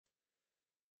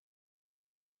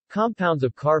Compounds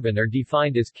of carbon are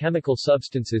defined as chemical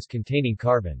substances containing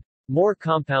carbon. More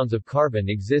compounds of carbon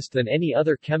exist than any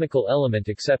other chemical element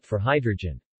except for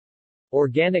hydrogen.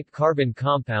 Organic carbon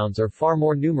compounds are far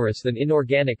more numerous than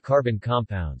inorganic carbon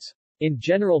compounds. In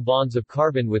general, bonds of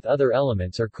carbon with other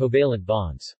elements are covalent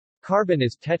bonds. Carbon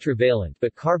is tetravalent,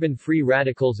 but carbon-free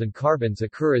radicals and carbons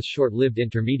occur as short-lived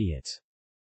intermediates.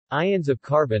 Ions of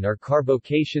carbon are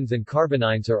carbocations and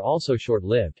carbonyls are also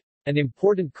short-lived. An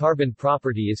important carbon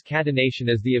property is catenation,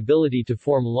 as the ability to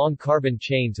form long carbon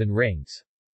chains and rings.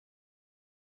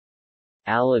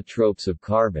 Allotropes of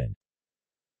carbon.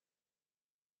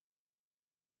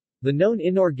 The known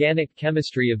inorganic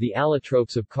chemistry of the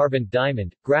allotropes of carbon,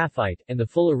 diamond, graphite, and the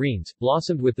fullerenes,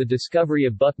 blossomed with the discovery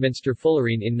of Buckminster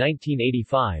fullerene in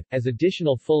 1985, as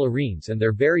additional fullerenes and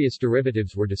their various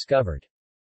derivatives were discovered.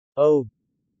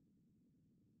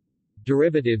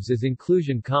 Derivatives is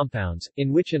inclusion compounds,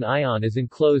 in which an ion is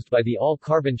enclosed by the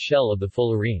all-carbon shell of the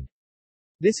fullerene.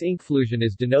 This inclusion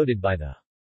is denoted by the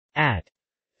at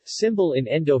symbol in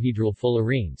endohedral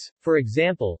fullerenes. For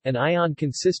example, an ion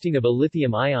consisting of a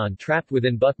lithium ion trapped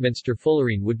within Buckminster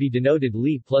fullerene would be denoted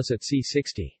Li plus at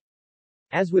C60.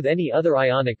 As with any other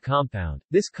ionic compound,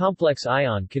 this complex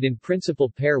ion could in principle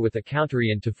pair with a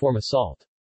counterion to form a salt.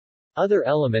 Other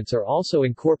elements are also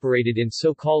incorporated in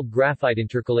so-called graphite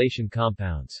intercalation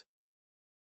compounds.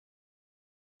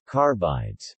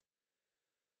 Carbides.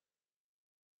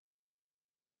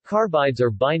 Carbides are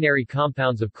binary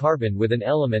compounds of carbon with an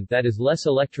element that is less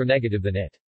electronegative than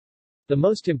it. The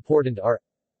most important are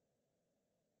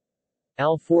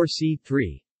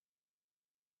Al4C3,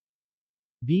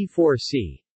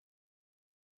 B4C,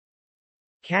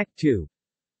 Cac2,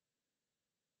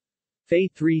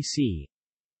 Fe3C,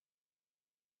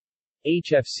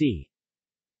 HFC,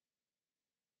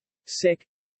 SiC,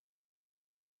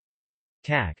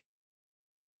 TAC,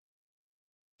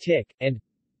 TIC, and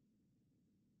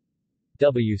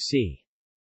WC.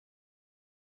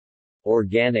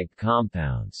 Organic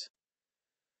compounds.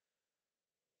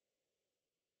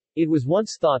 It was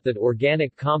once thought that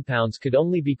organic compounds could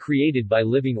only be created by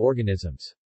living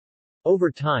organisms. Over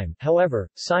time,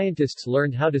 however, scientists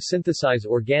learned how to synthesize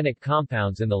organic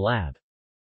compounds in the lab.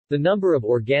 The number of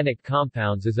organic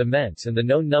compounds is immense and the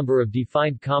known number of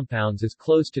defined compounds is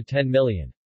close to 10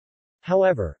 million.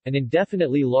 However, an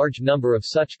indefinitely large number of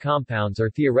such compounds are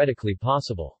theoretically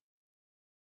possible.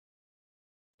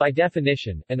 By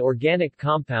definition, an organic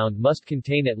compound must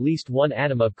contain at least one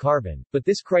atom of carbon, but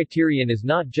this criterion is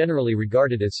not generally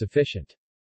regarded as sufficient.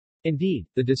 Indeed,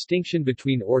 the distinction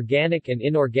between organic and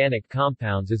inorganic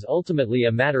compounds is ultimately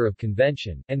a matter of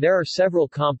convention, and there are several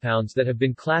compounds that have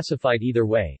been classified either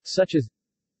way, such as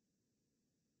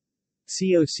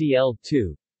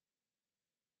COCl2,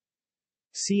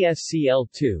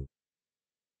 CsCl2,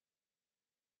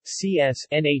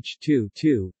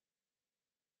 CsNH2,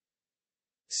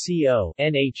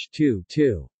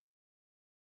 CO-NH2.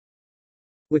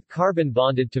 With carbon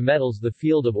bonded to metals, the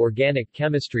field of organic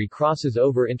chemistry crosses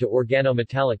over into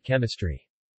organometallic chemistry.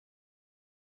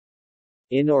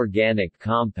 Inorganic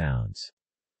compounds.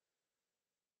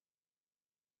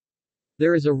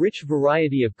 There is a rich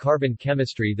variety of carbon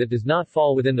chemistry that does not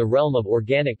fall within the realm of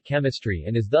organic chemistry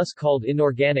and is thus called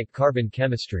inorganic carbon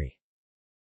chemistry.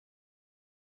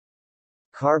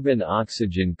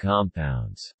 Carbon-oxygen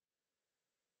compounds.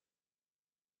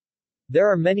 There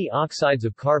are many oxides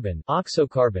of carbon,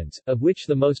 oxocarbons, of which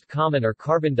the most common are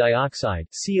carbon dioxide,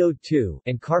 CO2,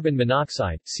 and carbon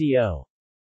monoxide, CO.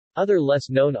 Other less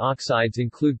known oxides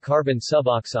include carbon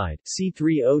suboxide,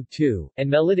 C3O2,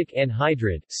 and mellitic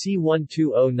anhydride,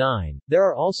 C1209. There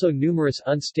are also numerous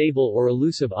unstable or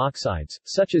elusive oxides,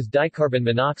 such as dicarbon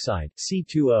monoxide,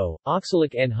 C2O,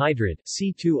 oxalic anhydride,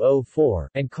 C2O4,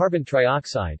 and carbon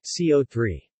trioxide,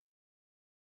 CO3.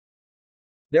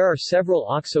 There are several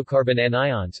oxocarbon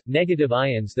anions, negative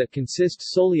ions that consist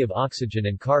solely of oxygen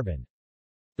and carbon.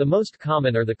 The most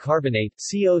common are the carbonate,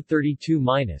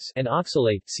 CO32-, and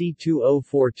oxalate,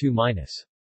 C2042-.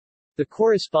 The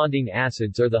corresponding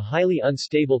acids are the highly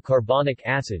unstable carbonic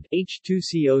acid,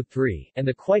 H2CO3, and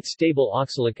the quite stable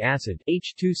oxalic acid,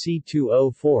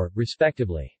 H2C2O4,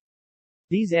 respectively.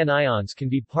 These anions can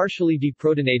be partially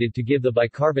deprotonated to give the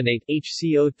bicarbonate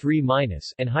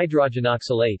HCO3- and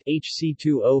hydrogenoxalate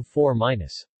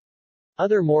HC2O4-.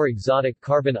 Other more exotic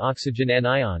carbon-oxygen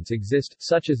anions exist,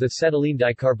 such as acetylene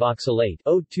dicarboxylate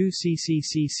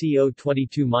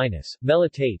O2CCCCO22-,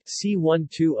 mellitate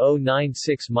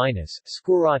C12096-,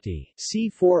 squirati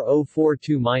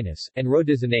C4042-, and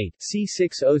rhodizonate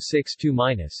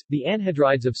C6062-. The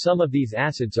anhydrides of some of these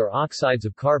acids are oxides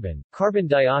of carbon. Carbon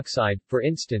dioxide, for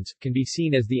instance, can be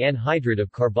seen as the anhydride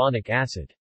of carbonic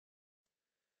acid.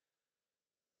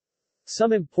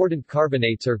 Some important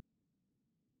carbonates are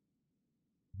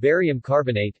barium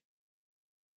carbonate,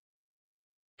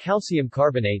 calcium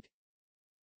carbonate,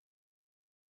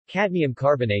 cadmium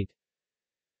carbonate,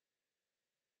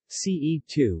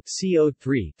 Ce2,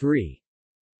 CO3, 3,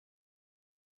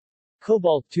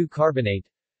 cobalt 2 carbonate,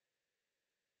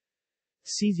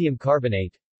 cesium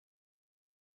carbonate,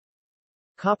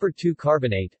 copper 2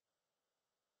 carbonate,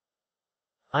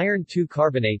 iron 2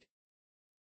 carbonate,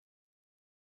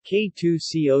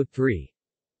 K2CO3,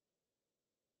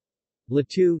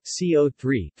 Li2,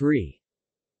 CO3, 3,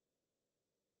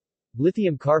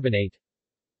 lithium carbonate,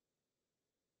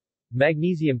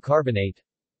 magnesium carbonate,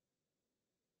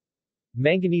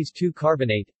 manganese 2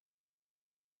 carbonate,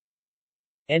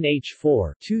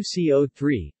 NH4,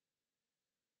 2CO3,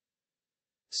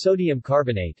 sodium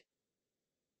carbonate,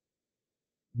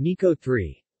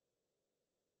 NiCO3,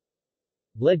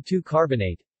 lead 2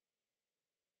 carbonate,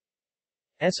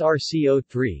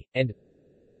 SrCO3, and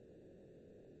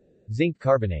zinc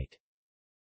carbonate.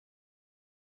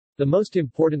 The most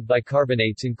important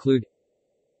bicarbonates include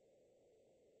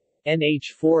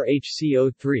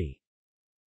NH4HCO3,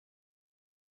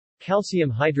 calcium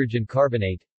hydrogen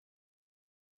carbonate,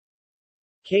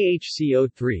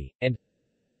 KHCO3, and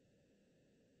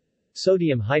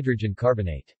sodium hydrogen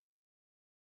carbonate.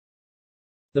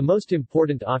 The most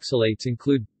important oxalates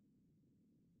include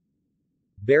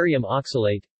barium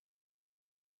oxalate,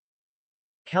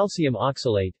 calcium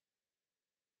oxalate,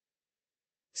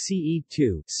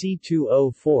 Ce2,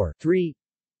 C2O4, 3,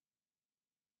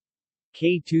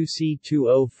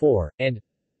 K2C2O4, and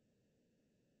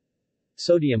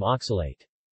sodium oxalate.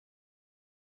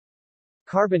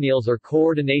 Carbonyls are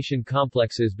coordination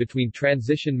complexes between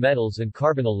transition metals and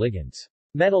carbonyl ligands.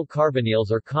 Metal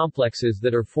carbonyls are complexes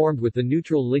that are formed with the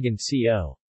neutral ligand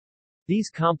CO. These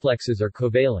complexes are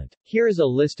covalent. Here is a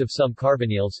list of some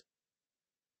carbonyls: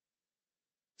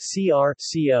 Cr,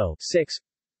 CO, 6,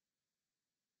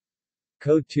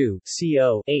 Co2,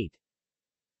 CO, 8,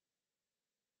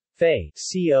 Fe,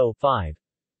 CO, 5,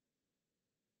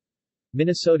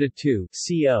 Minnesota 2,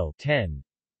 CO, 10,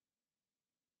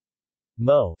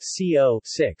 Mo, CO,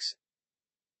 6,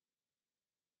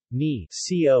 Ni,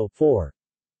 CO, 4,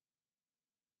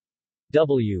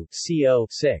 W, CO,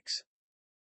 6.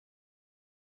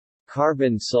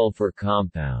 Carbon-sulfur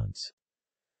compounds.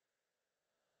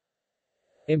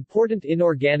 Important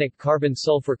inorganic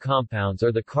carbon-sulfur compounds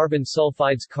are the carbon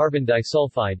sulfides carbon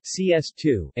disulfide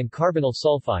CS2 and carbonyl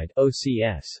sulfide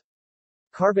OCS.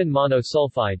 Carbon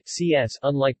monosulfide CS,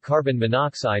 unlike carbon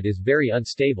monoxide, is very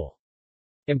unstable.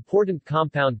 Important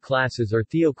compound classes are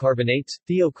thiocarbonates,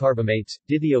 thiocarbamates,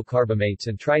 dithiocarbamates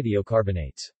and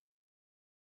trithiocarbonates.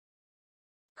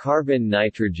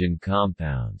 Carbon-nitrogen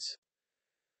compounds.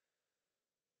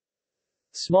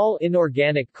 Small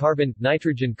inorganic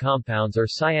carbon-nitrogen compounds are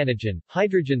cyanogen,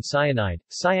 hydrogen cyanide,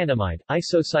 cyanamide,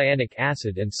 isocyanic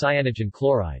acid and cyanogen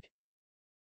chloride.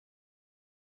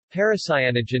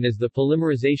 Paracyanogen is the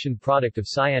polymerization product of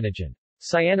cyanogen.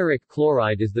 Cyanuric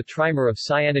chloride is the trimer of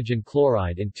cyanogen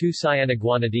chloride and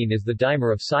 2-cyanoguanidine is the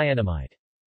dimer of cyanamide.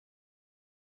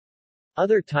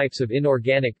 Other types of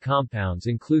inorganic compounds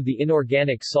include the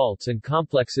inorganic salts and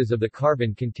complexes of the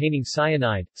carbon-containing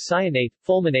cyanide, cyanate,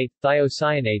 fulminate,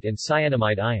 thiocyanate and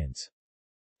cyanamide ions.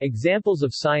 Examples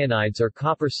of cyanides are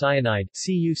copper cyanide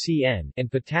 (CuCN)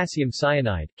 and potassium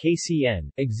cyanide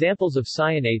 (KCN). Examples of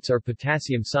cyanates are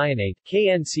potassium cyanate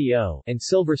 (KNCO) and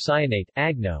silver cyanate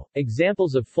 (AgNO).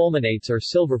 Examples of fulminates are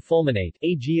silver fulminate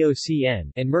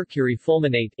 (AgOCN) and mercury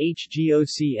fulminate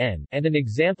 (HgOCN). And an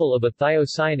example of a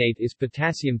thiocyanate is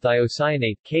potassium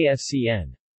thiocyanate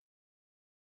 (KSCN).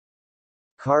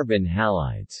 Carbon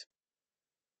halides.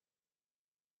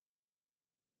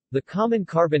 The common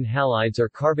carbon halides are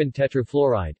carbon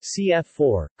tetrafluoride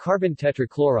CF4, carbon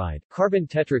tetrachloride, carbon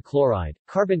tetrachloride,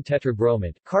 carbon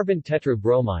tetrabromide, carbon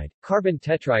tetrabromide, carbon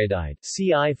tetraiodide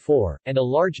CI4, and a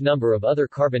large number of other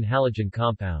carbon halogen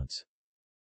compounds.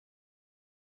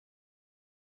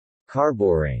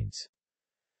 Carboranes.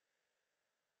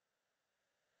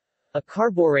 A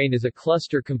carborane is a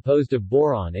cluster composed of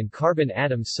boron and carbon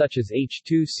atoms such as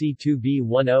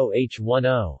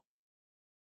H2C2B10H10.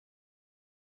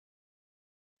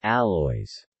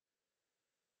 Alloys.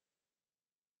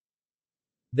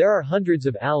 There are hundreds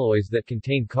of alloys that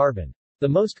contain carbon. The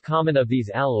most common of these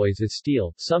alloys is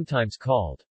steel, sometimes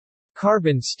called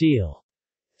carbon steel.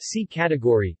 See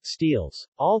category, steels.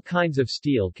 All kinds of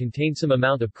steel contain some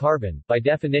amount of carbon, by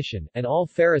definition, and all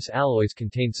ferrous alloys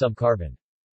contain some carbon.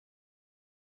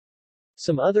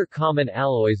 Some other common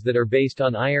alloys that are based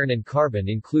on iron and carbon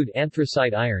include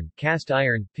anthracite iron, cast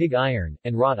iron, pig iron,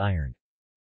 and wrought iron.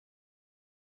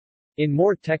 In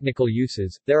more technical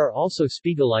uses, there are also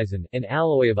spiegeleisen, an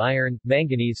alloy of iron,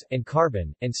 manganese, and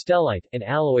carbon, and stellite, an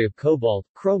alloy of cobalt,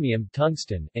 chromium,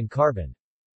 tungsten, and carbon.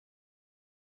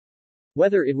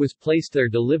 Whether it was placed there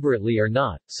deliberately or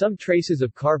not, some traces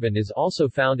of carbon is also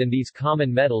found in these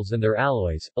common metals and their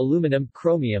alloys: aluminum,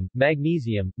 chromium,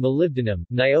 magnesium, molybdenum,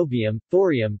 niobium,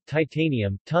 thorium,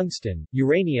 titanium, tungsten,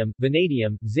 uranium,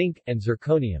 vanadium, zinc, and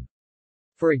zirconium.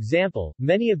 For example,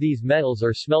 many of these metals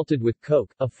are smelted with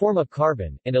coke, a form of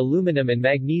carbon, and aluminum and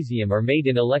magnesium are made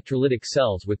in electrolytic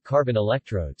cells with carbon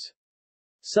electrodes.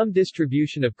 Some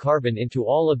distribution of carbon into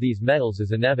all of these metals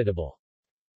is inevitable.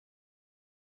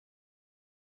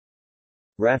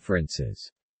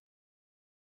 References